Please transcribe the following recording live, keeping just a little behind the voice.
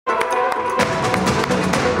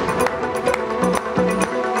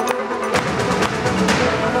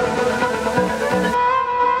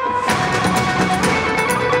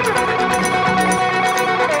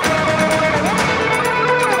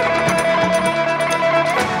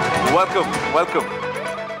Welcome, welcome,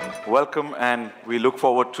 welcome, and we look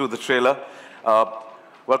forward to the trailer.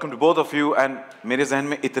 Welcome to both of you, and मेरे ज़हन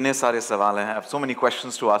में इतने सारे सवाल हैं. I have so many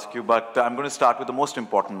questions to ask you, but I'm going to start with the most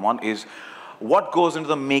important one: is what goes into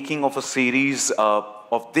the making of a series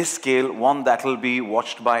of this scale, one that will be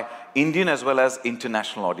watched by Indian as well as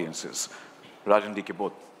international audiences? Rajan D.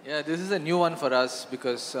 both. Yeah, this is a new one for us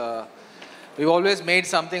because we've always made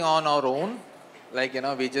something on our own. Like,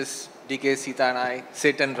 we just, DK, Sita and I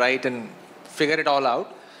sit and write and figure it all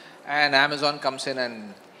out. And Amazon comes in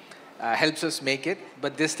and helps us make it.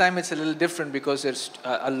 But this time it's a little different because there's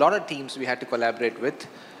a lot of teams we had to collaborate with.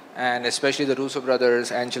 And especially the Russo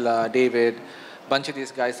brothers, Angela, David, a bunch of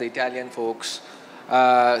these guys, the Italian folks.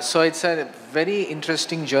 So it's a very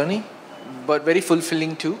interesting journey, but very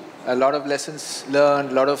fulfilling too. A lot of lessons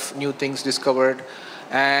learned, a lot of new things discovered.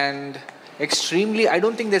 And extremely, I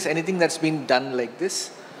don't think there's anything that's been done like this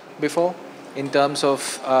before in terms of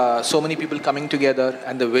so many people coming together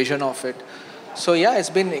and the vision of it. So yeah, it's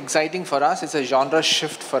been exciting for us. It's a genre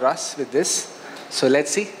shift for us with this. So let's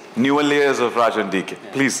see. Newer layers of Rajan DK,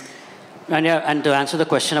 please. And to answer the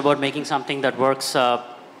question about making something that works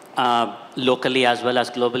locally as well as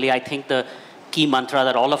globally, I think the key mantra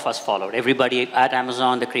that all of us followed, everybody at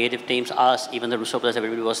Amazon, the creative teams, us, even the Russo brothers,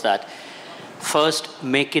 everybody, was that first,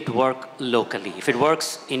 make it work locally. If it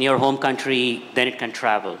works in your home country, then it can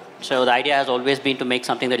travel. So the idea has always been to make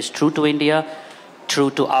something that is true to India,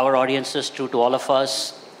 true to our audiences, true to all of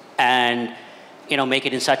us, and make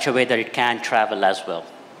it in such a way that it can travel as well.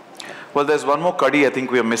 Well, there's one more Kadi I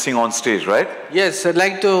think we are missing on stage, right? Yes, I'd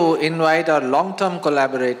like to invite our long-term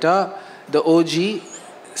collaborator, the OG,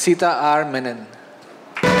 Sita Menon.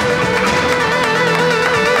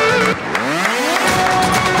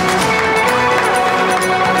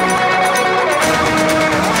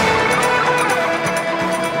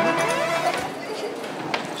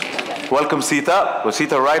 Welcome, Sita. We're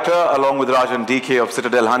Sita writer, along with Rajan DK of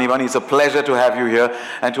Citadel Hanivani. It's a pleasure to have you here.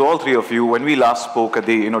 And to all three of you, when we last spoke at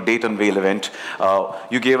the Date Unveil event,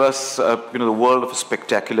 you gave us the world of a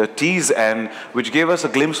spectacular tease, and which gave us a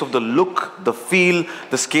glimpse of the look, the feel,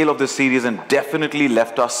 the scale of the series, and definitely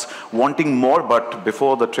left us wanting more. But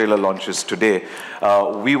before the trailer launches today,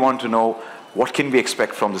 we want to know, what can we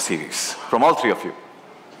expect from the series, from all three of you?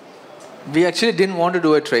 We actually didn't want to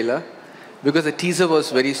do a trailer, because the teaser was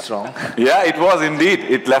very strong. Yeah, it was indeed.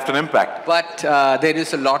 It left an impact. But there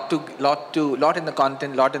is a lot in the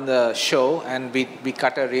content, lot in the show, and we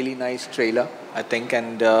cut a really nice trailer, I think,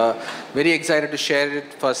 and very excited to share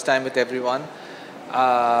it first time with everyone.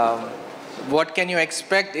 What can you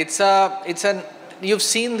expect? You've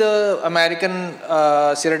seen the American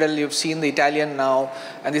Citadel, you've seen the Italian now,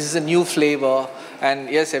 and this is a new flavor. And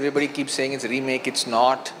yes, everybody keeps saying it's a remake. It's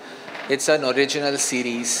not. It's an original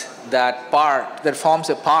series that forms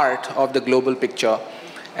a part of the global picture.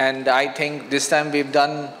 And I think this time we've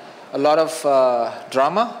done a lot of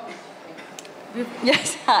drama.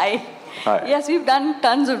 Yes, hi. Hi. Yes, we've done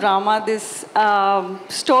tons of drama. This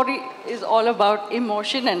story is all about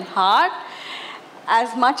emotion and heart.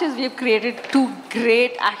 As much as we've created two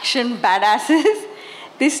great action badasses,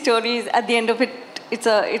 this story is, at the end of it, it's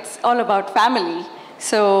all about family.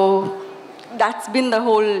 So that's been the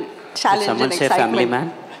whole challenge and excitement. Did someone say family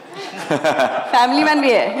man? Family man,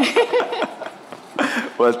 we are.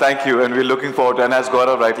 Well, thank you, and we're looking forward to, and as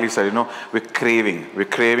Gaurav rightly said, we're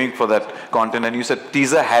craving for that content. And you said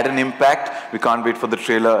teaser had an impact. We can't wait for the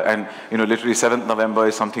trailer, and literally 7th November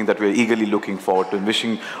is something that we're eagerly looking forward to, and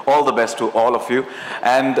wishing all the best to all of you.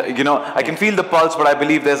 And I can feel the pulse, but I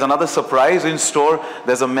believe there's another surprise in store.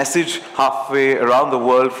 There's a message halfway around the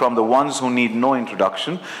world from the ones who need no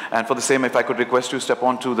introduction. And for the same, if I could request you to step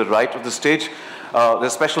on to the right of the stage. There's a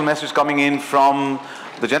special message coming in from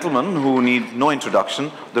the gentlemen who need no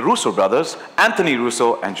introduction, the Russo brothers, Anthony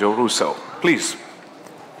Russo and Joe Russo. Please.